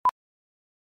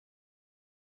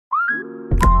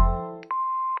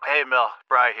Hey, Mel.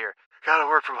 Bri here.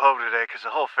 Gotta work from home today because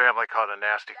the whole family caught a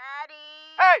nasty... Daddy!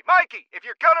 Hey, Mikey! If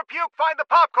you're gonna puke, find the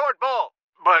popcorn bowl!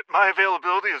 But my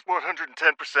availability is 110%.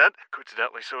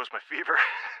 Coincidentally, so is my fever.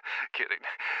 Kidding.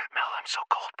 Mel, I'm so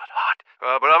cold but hot.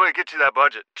 But I'm gonna get you that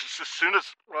budget just as soon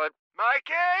as...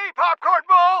 Mikey! Popcorn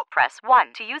bowl! Press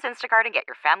 1 to use Instacart and get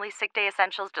your family's sick day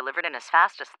essentials delivered in as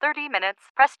fast as 30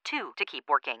 minutes. Press 2 to keep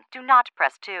working. Do not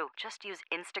press 2. Just use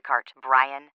Instacart,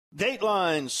 Brian.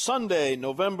 Dateline, Sunday,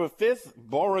 November 5th,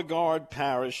 Beauregard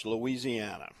Parish,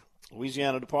 Louisiana.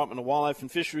 Louisiana Department of Wildlife and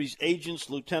Fisheries agents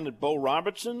Lieutenant Bo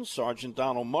Robertson, Sergeant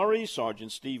Donald Murray,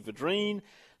 Sergeant Steve Vadrine,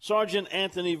 Sergeant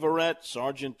Anthony Verrett,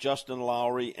 Sergeant Justin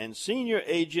Lowry, and Senior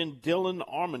Agent Dylan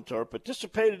Armentor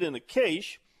participated in a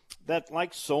case that,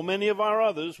 like so many of our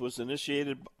others, was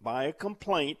initiated by a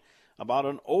complaint about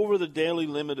an over-the-daily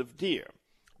limit of deer.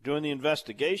 During the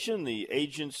investigation, the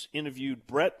agents interviewed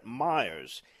Brett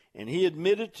Myers, and he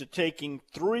admitted to taking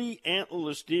 3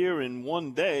 antlerless deer in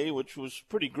one day, which was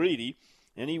pretty greedy,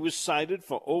 and he was cited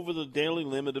for over the daily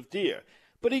limit of deer.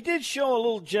 But he did show a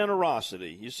little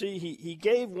generosity. You see, he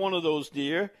gave one of those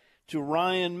deer to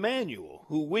Ryan Manuel,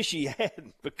 who wish he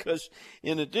hadn't, because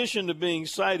in addition to being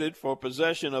cited for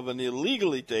possession of an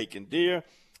illegally taken deer,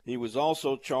 he was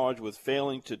also charged with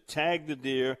failing to tag the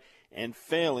deer and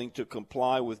failing to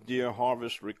comply with deer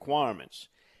harvest requirements.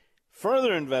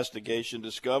 Further investigation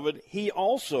discovered he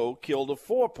also killed a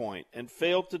 4-point and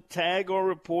failed to tag or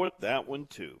report that one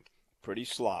too. Pretty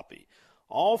sloppy.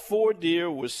 All 4 deer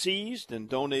were seized and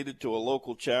donated to a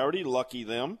local charity, lucky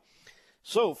them.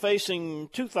 So facing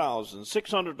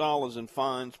 $2,600 in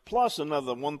fines plus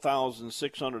another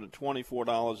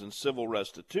 $1,624 in civil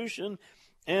restitution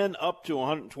and up to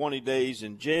 120 days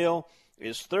in jail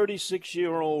is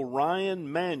 36-year-old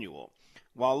Ryan Manuel,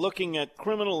 while looking at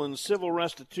criminal and civil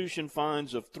restitution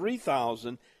fines of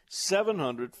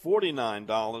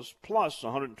 $3,749 plus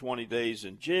 120 days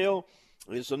in jail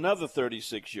is another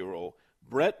 36-year-old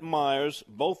Brett Myers,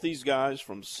 both these guys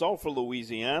from Sulphur,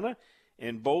 Louisiana,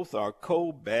 and both are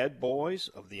co-bad boys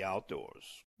of the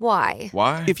outdoors. Why?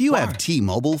 Why? If you have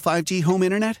T-Mobile 5G home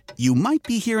internet, you might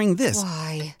be hearing this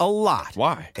Why? a lot.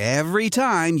 Why? Every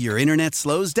time your internet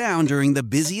slows down during the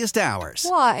busiest hours.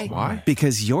 Why? Why?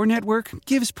 Because your network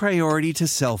gives priority to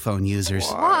cell phone users.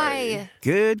 Why?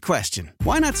 Good question.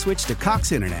 Why not switch to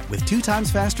Cox Internet with 2 times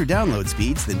faster download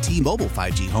speeds than T-Mobile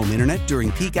 5G home internet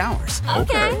during peak hours?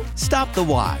 Okay. Stop the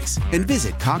whys and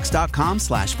visit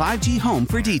cox.com/5G home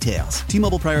for details.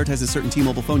 T-Mobile prioritizes certain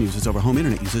T-Mobile phone users over home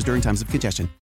internet users during times of congestion.